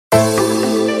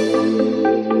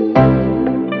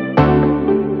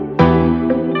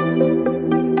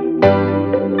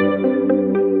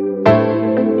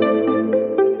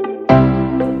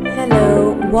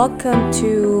welcome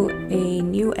to a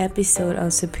new episode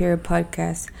of Superior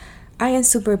Podcast. I am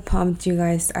super pumped you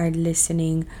guys are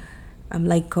listening.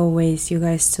 Like always, you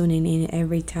guys tuning in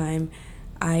every time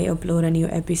I upload a new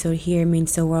episode here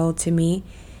means the world to me.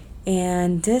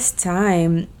 And this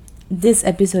time, this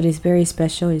episode is very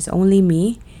special. It's only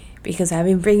me because I've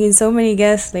been bringing so many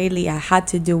guests lately. I had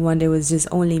to do one that was just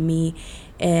only me,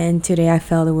 and today I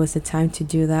felt it was the time to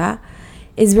do that.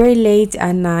 It's very late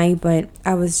at night, but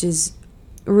I was just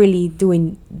really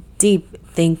doing deep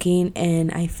thinking,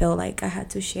 and I felt like I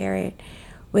had to share it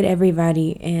with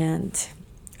everybody, and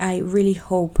I really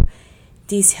hope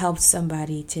this helps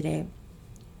somebody today.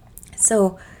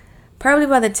 So probably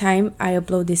by the time I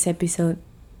upload this episode,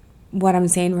 what I'm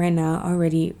saying right now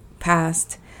already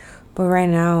passed. But right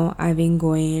now I've been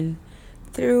going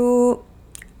through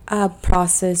a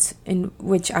process in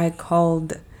which I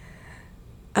called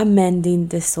amending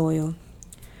the soil.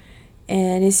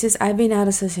 And it's just I've been out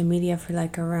of social media for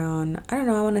like around, I don't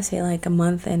know, I want to say like a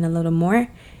month and a little more.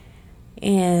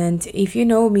 And if you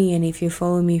know me and if you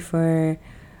follow me for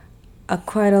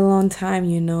quite a long time,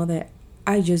 you know that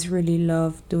I just really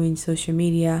love doing social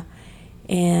media.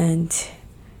 And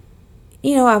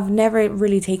I've never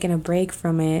really taken a break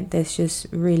from it. That's just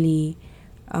really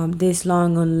this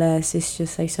long, unless it's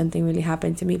just like something really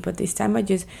happened to me. But this time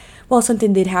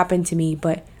something did happen to me,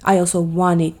 but I also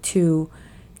wanted to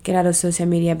get out of social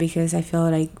media because I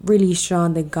felt like really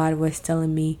strong that God was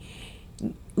telling me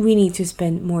we need to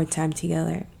spend more time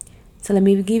together. So let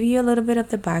me give you a little bit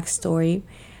of the backstory.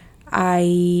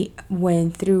 I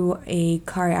went through a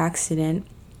car accident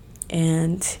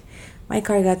and my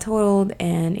car got totaled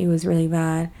and it was really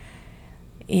bad.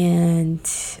 And,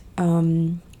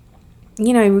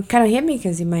 it kind of hit me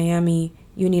because in Miami,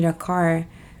 you need a car.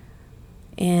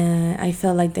 And I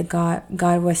felt like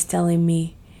God was telling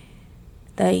me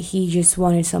that he just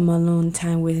wanted some alone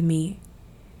time with me.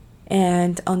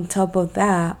 And on top of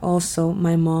that, also,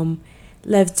 my mom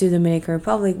left to Dominican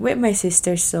Republic with my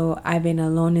sister, so I've been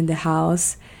alone in the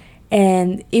house.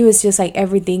 And it was just like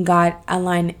everything, God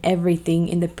aligned everything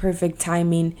in the perfect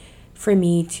timing for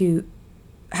me to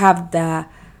have that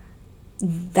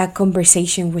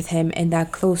conversation with him and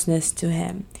that closeness to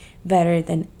him better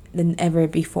than ever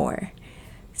before.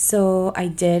 So I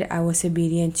did. I was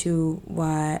obedient to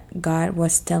what God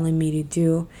was telling me to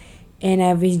do. And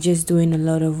I've been just doing a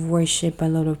lot of worship, a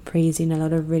lot of praising, a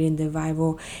lot of reading the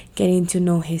Bible, getting to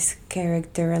know his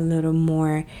character a little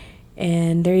more.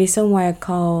 And the reason why I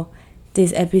call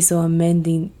this episode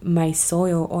Amending My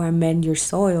Soil or Amend Your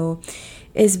Soil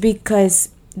is because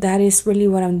that is really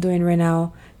what I'm doing right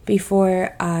now.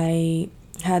 Before I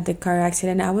had the car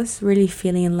accident, I was really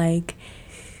feeling like,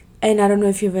 and I don't know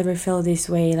if you've ever felt this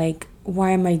way, like, why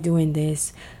am I doing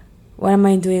this? Why am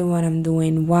I doing what I'm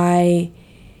doing? Why?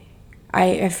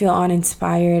 I feel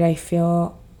uninspired. I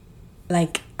feel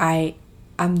like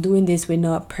I'm doing this with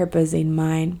no purpose in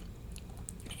mind.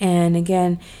 And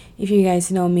again, if you guys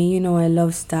know me, you know I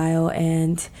love style,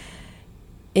 and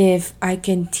if I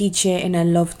can teach it, and I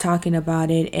love talking about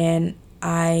it, and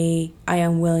I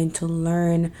am willing to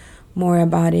learn more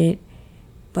about it.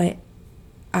 But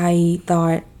I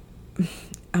thought,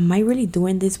 am I really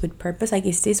doing this with purpose? Like,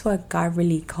 is this what God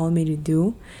really called me to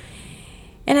do?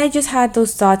 And I just had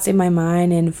those thoughts in my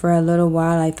mind, and for a little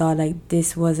while I thought like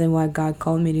this wasn't what God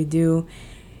called me to do,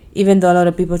 even though a lot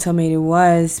of people told me it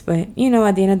was. But at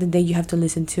the end of the day, you have to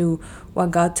listen to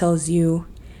what God tells you.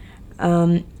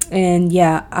 And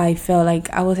yeah, I felt like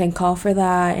I wasn't called for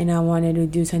that, and I wanted to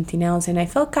do something else, and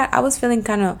I was feeling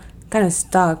kind of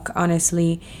stuck,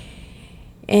 honestly.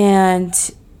 And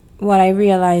what I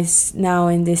realized now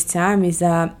in this time is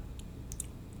that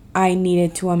I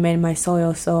needed to amend my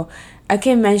soil. So I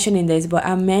keep mentioning this, but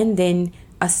amending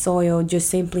a soil just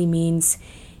simply means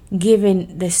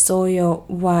giving the soil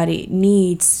what it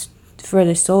needs for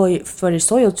the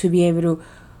soil to be able to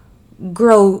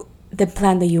grow the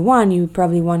plant that you want. You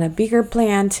probably want a bigger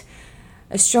plant,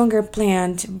 a stronger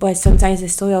plant, but sometimes the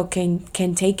soil can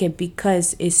take it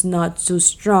because it's not too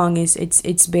strong.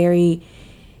 It's very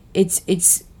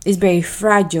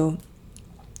fragile.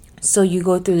 So you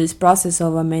go through this process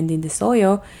of amending the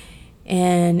soil,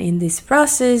 and in this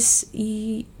process,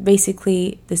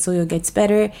 basically the soil gets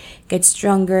better, gets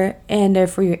stronger, and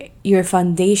therefore your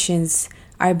foundations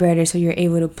are better, so you're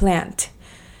able to plant.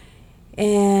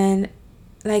 And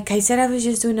like I said, I was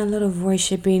just doing a lot of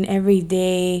worshiping every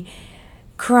day,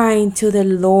 crying to the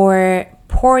Lord,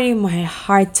 pouring my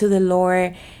heart to the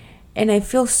Lord. And I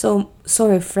feel so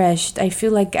refreshed. I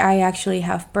feel like I actually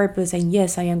have purpose, and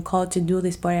yes, I am called to do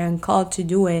this, but I am called to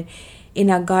do it in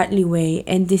a godly way.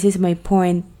 And this is my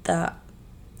point that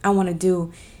I want to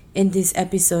do in this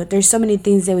episode. There's so many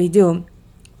things that we do,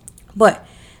 but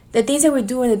the things that we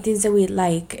do and the things that we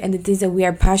like and the things that we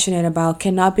are passionate about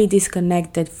cannot be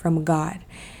disconnected from God.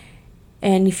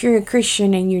 And if you're a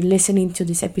Christian and you're listening to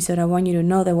this episode, I want you to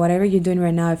know that whatever you're doing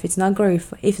right now, if it's not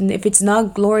if it's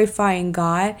not glorifying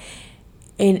God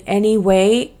in any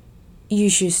way, you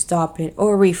should stop it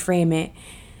or reframe it.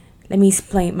 Let me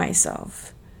explain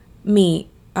myself.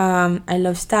 I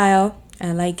love style.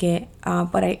 I like it,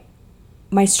 but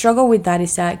my struggle with that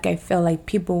is that I felt like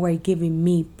people were giving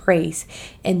me praise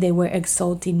and they were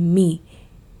exalting me,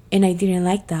 and I didn't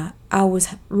like that. I was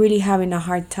really having a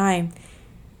hard time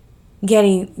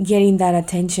getting that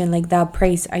attention, like that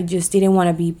praise. I just didn't want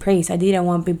to be praised. I didn't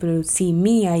want people to see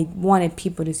me. I wanted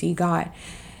people to see God.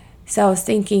 So I was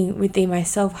thinking within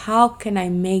myself, how can I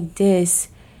make this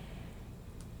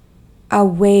a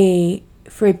way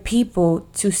for people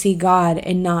to see God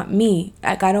and not me?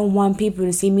 Like, I don't want people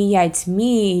to see me. Yeah, it's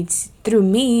me, it's through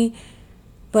me,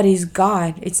 but it's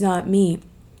God, it's not me.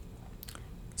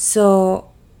 So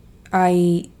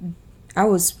I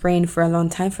was praying for a long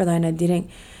time for that, and I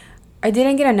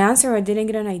didn't get an answer. I didn't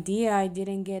get an idea. I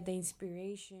didn't get the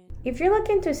inspiration. If you're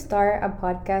looking to start a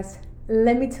podcast,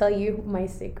 let me tell you my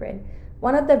secret.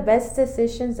 One of the best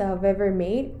decisions I've ever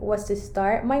made was to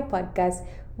start my podcast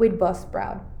with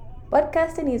Buzzsprout.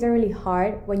 Podcasting isn't really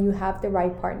hard when you have the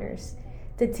right partners.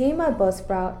 The team at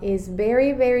Buzzsprout is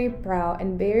very, very proud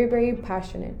and very, very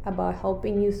passionate about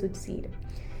helping you succeed.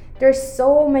 There's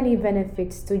so many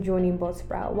benefits to joining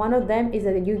Buzzsprout. One of them is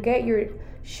that you get your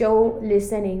show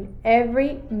listening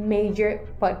every major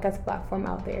podcast platform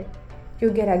out there.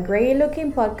 You'll get a great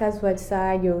looking podcast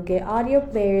website, you'll get audio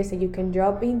players that you can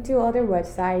drop into other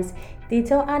websites,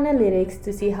 detailed analytics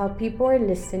to see how people are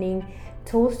listening,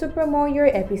 tools to promote your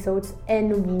episodes,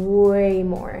 and way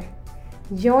more.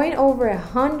 Join over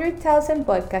 100,000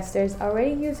 podcasters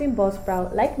already using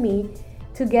Buzzsprout like me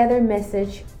to get their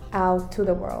message out to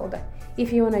the world.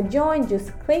 If you want to join,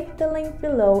 just click the link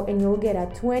below and you'll get a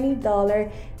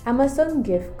 $20 Amazon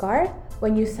gift card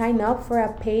when you sign up for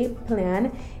a paid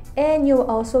plan, and you'll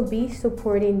also be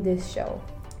supporting this show.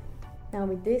 Now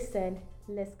with this said,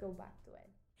 let's go back to it.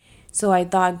 So I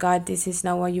thought, God, this is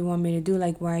not what you want me to do.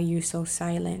 Like, why are you so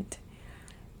silent?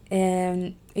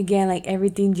 And again, like,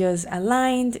 everything just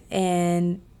aligned,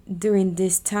 and during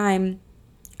this time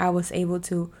I was able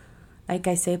to, like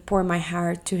I said, pour my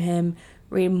heart to him,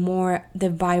 read more the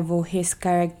Bible, his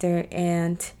character,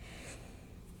 and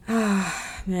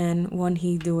man, won't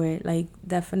he do it? Like,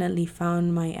 definitely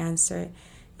found my answer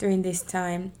during this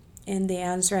time. And the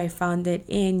answer, I found it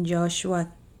in Joshua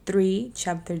 3,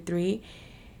 chapter 3.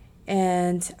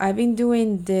 And I've been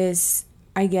doing this,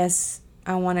 I guess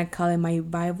I want to call it my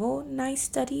Bible night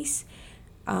studies.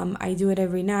 I do it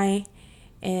every night,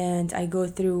 and I go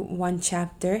through one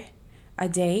chapter a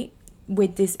day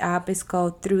with this app. It's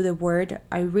called Through the Word.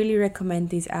 I really recommend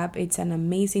this app. It's an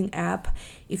amazing app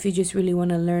if you just really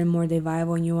want to learn more the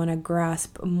Bible and you want to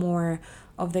grasp more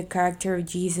of the character of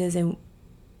Jesus, and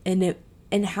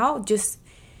how just,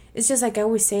 it's just like I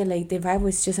always say, like, the Bible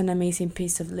is just an amazing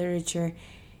piece of literature.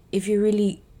 If you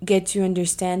really get to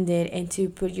understand it and to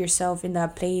put yourself in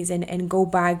that place and go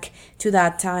back to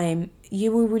that time,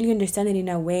 you will really understand it in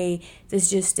a way that's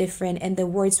just different, and the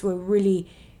words will really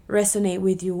resonate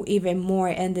with you even more,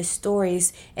 and the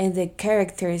stories and the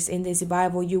characters in this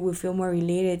Bible, you will feel more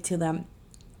related to them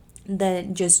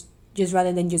than just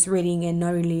rather than just reading and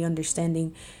not really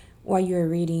understanding what you're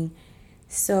reading.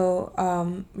 So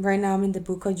right now I'm in the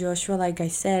book of Joshua. Like I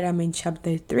said, I'm in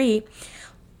chapter 3.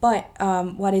 But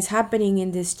what is happening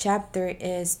in this chapter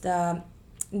is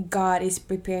God is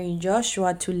preparing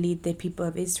Joshua to lead the people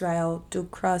of Israel to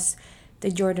cross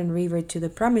the Jordan River to the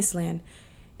Promised Land.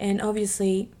 And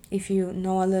obviously, if you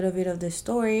know a little bit of the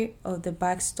story, of the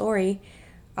backstory,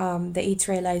 the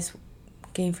Israelites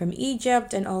came from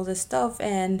Egypt and all this stuff,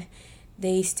 and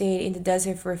they stayed in the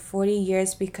desert for 40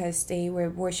 years because they were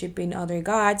worshiping other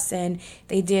gods, and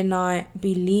they did not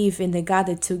believe in the God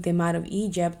that took them out of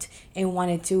Egypt and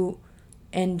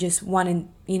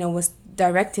was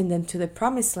directing them to the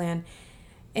Promised Land.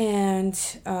 And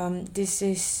this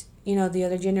is, the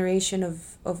other generation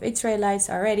of Israelites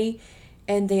already,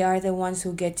 and they are the ones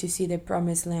who get to see the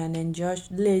Promised Land, and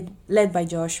led by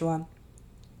Joshua.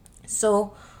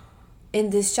 So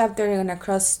in this chapter, they're gonna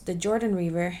cross the Jordan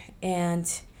River,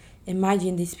 and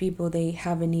imagine these people, they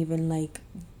haven't even,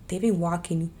 they've been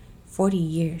walking 40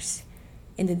 years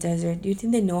in the desert. Do you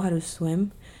think they know how to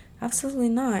swim? Absolutely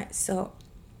not. So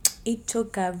it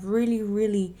took a really,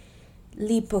 really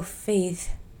leap of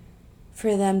faith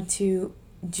for them to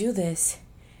do this.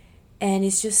 And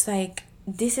it's just like,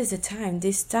 this is the time,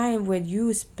 this time where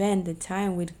you spend the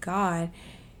time with God,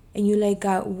 and you let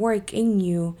God work in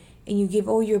you, and you give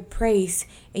all your praise,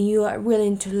 and you are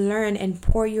willing to learn and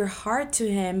pour your heart to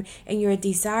Him and your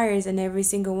desires in every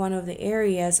single one of the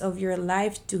areas of your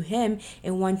life to Him,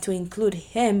 and want to include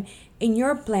Him in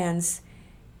your plans,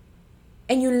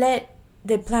 and you let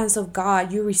the plans of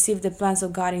God, you receive the plans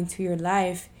of God into your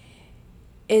life,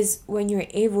 is when you're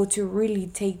able to really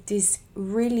take this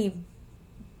really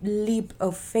leap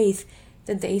of faith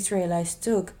that the Israelites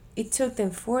took. It took them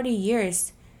 40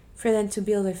 years for them to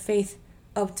build their faith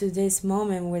up to this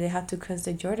moment where they had to cross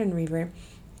the Jordan River.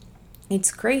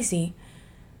 It's crazy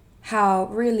how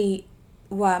really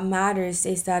what matters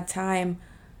is that time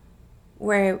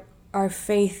where our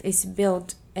faith is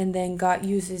built, and then God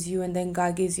uses you, and then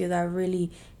God gives you that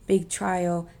really big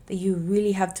trial that you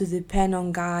really have to depend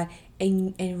on God,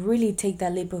 and really take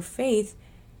that leap of faith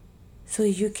so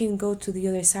you can go to the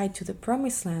other side, to the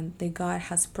promised land that God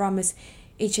has promised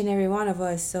each and every one of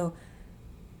us. So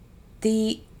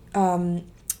the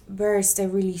verse that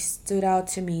really stood out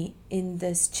to me in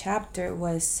this chapter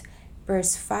was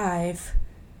verse 5,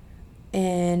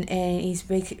 and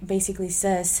it basically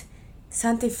says,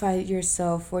 sanctify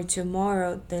yourself, for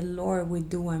tomorrow the Lord will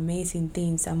do amazing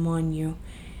things among you.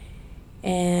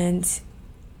 And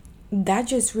that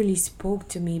just really spoke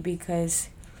to me, because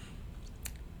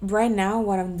right now,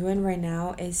 what I'm doing right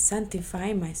now is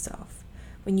sanctifying myself.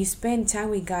 When you spend time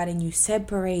with God and you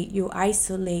separate, you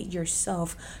isolate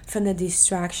yourself from the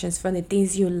distractions, from the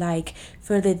things you like,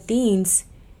 for the things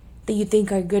that you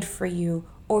think are good for you,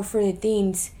 or for the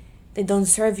things that don't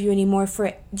serve you anymore.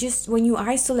 For just when you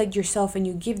isolate yourself and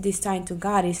you give this time to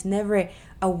God, it's never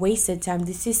a wasted time.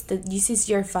 This is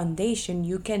your foundation.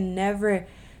 You can never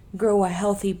grow a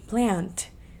healthy plant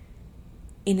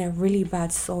in a really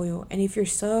bad soil. And if your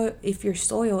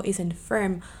soil isn't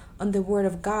firm on the word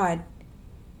of God,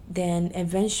 then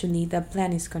eventually the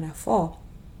plant is gonna fall.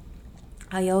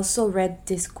 I also read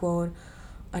this quote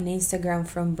on Instagram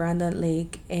from Brandon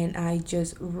Lake, and I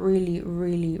just really,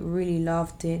 really, really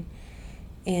loved it,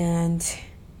 and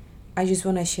I just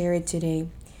want to share it today.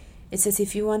 It says,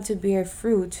 if you want to bear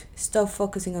fruit, stop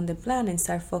focusing on the plant and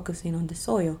start focusing on the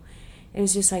soil. And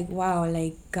it's just like, wow,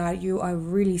 like, God, you are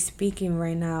really speaking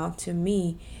right now to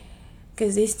me.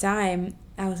 Because this time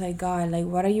I was like, God, like,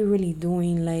 what are you really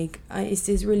doing? Like, is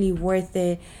this really worth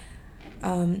it?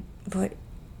 But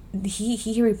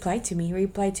he replied to me. He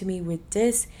replied to me with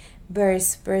this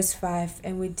verse 5,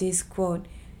 and with this quote: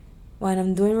 what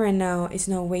I'm doing right now is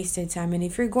no wasted time. And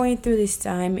if you're going through this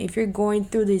time, if you're going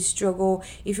through this struggle,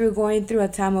 if you're going through a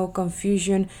time of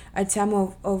confusion, a time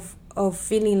of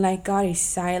feeling like God is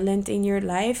silent in your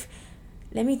life,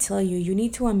 let me tell you, you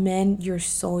need to amend your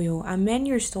soil. Amend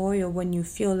your soil when you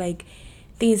feel like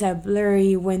things are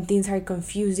blurry, when things are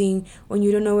confusing, when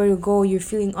you don't know where to go, you're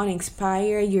feeling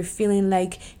uninspired, you're feeling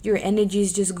like your energy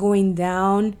is just going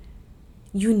down.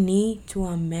 You need to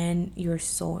amend your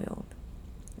soil.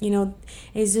 You know,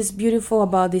 it's just beautiful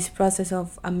about this process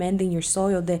of amending your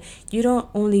soil that you don't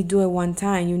only do it one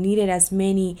time. You do it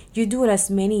as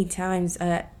many times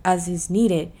as is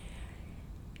needed.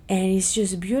 And it's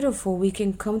just beautiful. We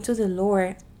can come to the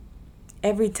Lord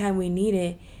every time we need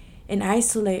it and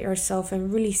isolate ourselves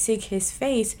and really seek His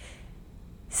face,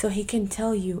 so He can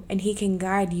tell you and He can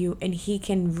guide you and He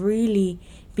can really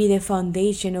be the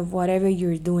foundation of whatever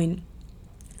you're doing.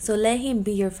 So let Him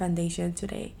be your foundation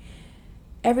today.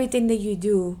 Everything that you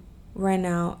do right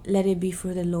now, let it be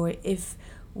for the Lord.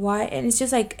 And it's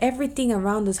just like everything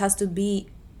around us has to be,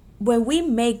 when we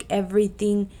make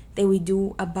everything that we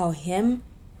do about Him,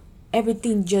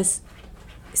 everything just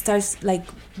starts like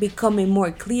becoming more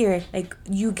clear. Like,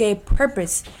 you get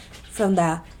purpose from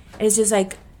that. And it's just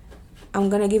like, I'm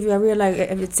gonna give you a real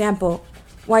example.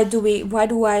 Why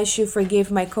do I should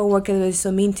forgive my coworker that is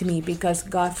so mean to me? Because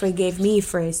God forgave me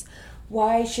first.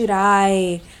 Why should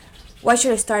I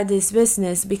start this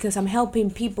business? Because I'm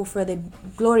helping people for the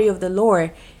glory of the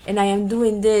Lord. And I am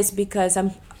doing this because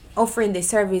I'm offering the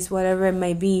service, whatever it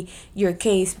may be your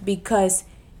case, because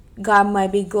God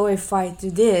might be glorified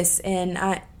through this.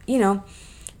 And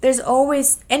there's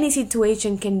always, any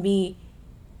situation can be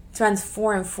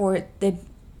transformed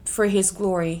for His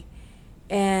glory.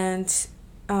 And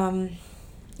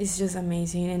it's just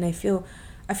amazing. And I feel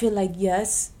like,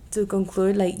 yes, to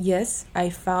conclude, like, yes, I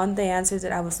found the answers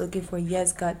that I was looking for.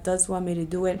 Yes, God does want me to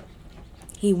do it.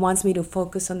 He wants me to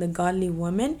focus on the godly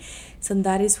woman. So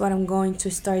that is what I'm going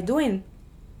to start doing.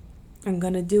 I'm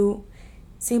going to do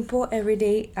simple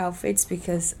everyday outfits,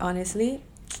 because honestly,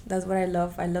 that's what I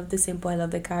love. I love the simple, I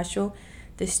love the casual,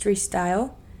 the street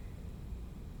style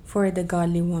for the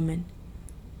godly woman.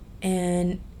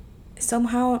 And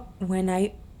somehow when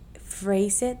I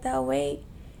phrase it that way,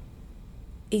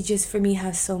 it just for me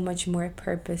has so much more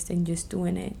purpose than just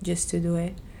doing it just to do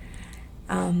it.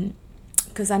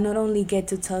 Because I not only get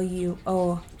to tell you,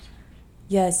 oh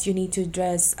yes, you need to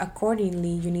dress accordingly,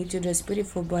 you need to dress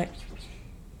beautiful, but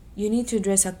you need to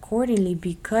dress accordingly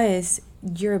because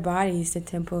your body is the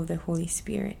temple of the Holy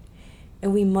Spirit,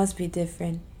 and we must be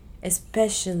different,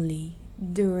 especially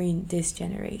during this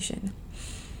generation.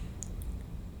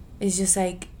 It's just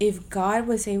like if God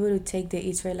was able to take the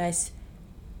Israelites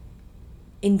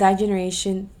in that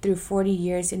generation through 40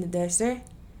 years in the desert,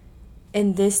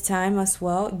 in this time as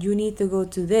well, you need to go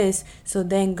to this so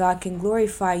then God can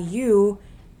glorify you,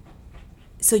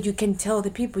 so you can tell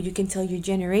the people, you can tell your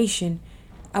generation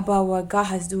about what God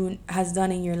has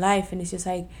done in your life. And it's just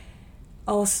like,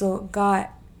 also God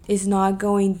is not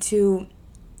going to,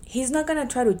 he's not gonna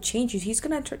try to change you. He's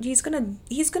gonna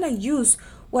use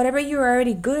whatever you're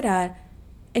already good at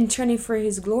and turn it for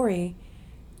his glory.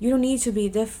 You don't need to be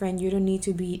different. You don't need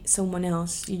to be someone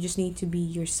else. You just need to be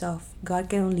yourself. God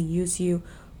can only use you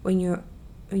when you're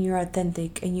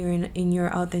authentic and you're in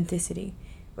your authenticity.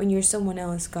 When you're someone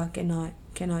else, God cannot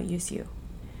use you.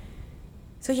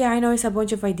 So yeah, I know it's a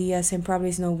bunch of ideas and probably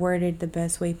it's not worded the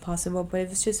best way possible, but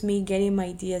it's just me getting my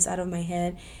ideas out of my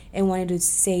head and wanted to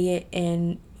say it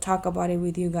and talk about it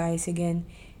with you guys again.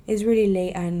 It's really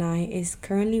late at night. It's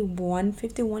currently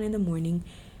 1:51 in the morning,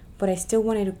 but I still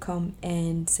wanted to come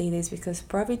and say this because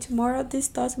probably tomorrow these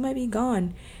thoughts might be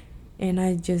gone. And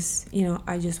I just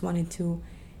wanted to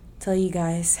tell you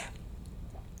guys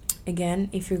again,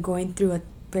 if you're going through a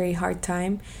very hard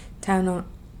time of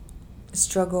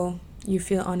struggle, you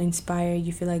feel uninspired,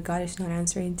 you feel like God is not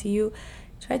answering to you,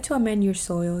 try to amend your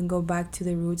soil and go back to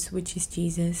the roots, which is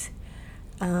Jesus.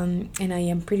 And I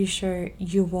am pretty sure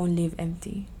you won't leave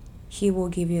empty. He will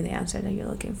give you the answer that you're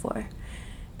looking for.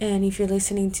 And if you're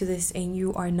listening to this and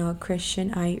you are not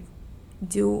Christian, I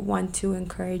do want to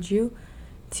encourage you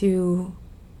to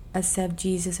accept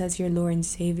Jesus as your Lord and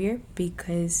Savior,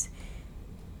 because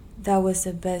that was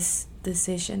the best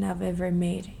decision I've ever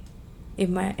made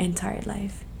in my entire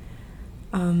life.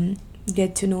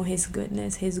 Get to know his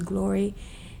goodness, his glory,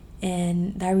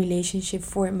 and that relationship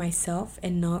for myself,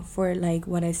 and not for like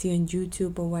what I see on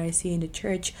YouTube or what I see in the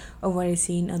church or what I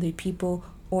see in other people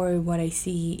or what I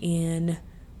see in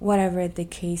whatever the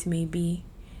case may be.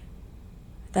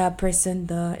 That person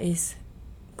that is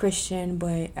Christian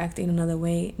but acting another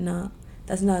way, no,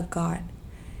 that's not God.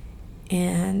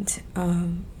 And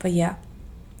but yeah,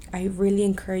 I really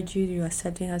encourage you to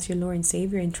accept him as your Lord and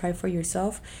Savior and try for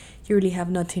yourself. You really have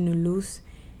nothing to lose,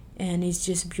 and it's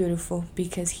just beautiful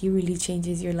because he really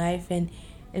changes your life, and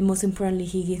most importantly,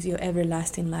 he gives you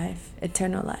everlasting life,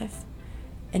 eternal life,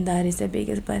 and that is the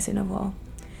biggest blessing of all.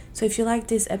 So if you like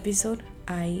this episode,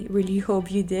 I really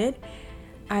hope you did.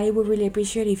 I would really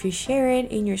appreciate if you share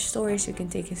it in your stories. You can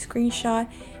take a screenshot,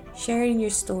 share it in your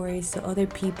stories to other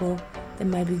people that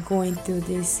might be going through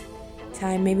this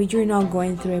time. Maybe you're not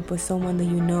going through it, but someone that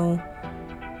you know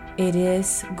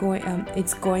is going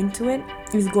through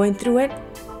it.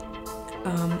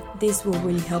 This will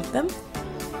really help them.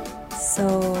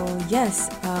 So yes,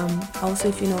 also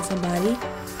if you know somebody,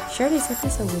 share this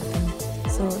episode with them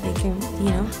so they can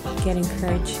get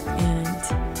encouraged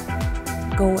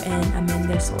and go and amend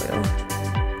their soil.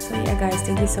 So yeah guys,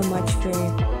 thank you so much for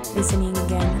listening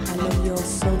again. I love you all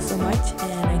so much,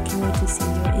 and I can't wait to see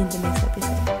you in the next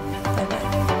episode. Bye bye.